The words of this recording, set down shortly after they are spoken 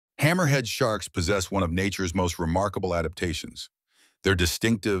Hammerhead sharks possess one of nature's most remarkable adaptations. Their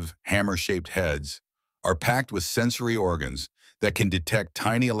distinctive, hammer-shaped heads are packed with sensory organs that can detect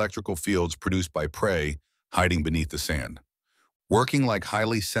tiny electrical fields produced by prey hiding beneath the sand. Working like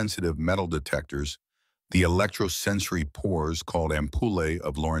highly sensitive metal detectors, the electrosensory pores, called ampullae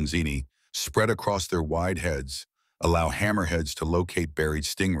of Lorenzini, spread across their wide heads, allow hammerheads to locate buried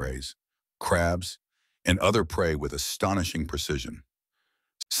stingrays, crabs, and other prey with astonishing precision.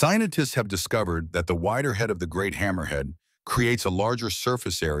 Scientists have discovered that the wider head of the great hammerhead creates a larger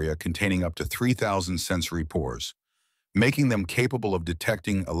surface area containing up to 3,000 sensory pores, making them capable of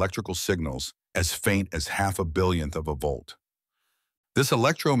detecting electrical signals as faint as half a billionth of a volt. This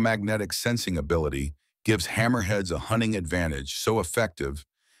electromagnetic sensing ability gives hammerheads a hunting advantage so effective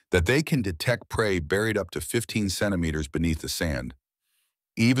that they can detect prey buried up to 15 centimeters beneath the sand,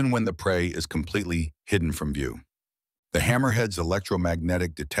 even when the prey is completely hidden from view. The hammerhead's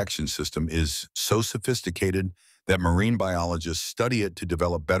electromagnetic detection system is so sophisticated that marine biologists study it to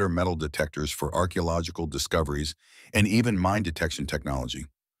develop better metal detectors for archaeological discoveries and even mine detection technology.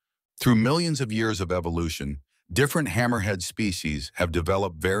 Through millions of years of evolution, different hammerhead species have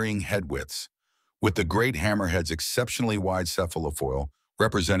developed varying head widths, with the great hammerhead's exceptionally wide cephalofoil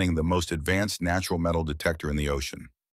representing the most advanced natural metal detector in the ocean.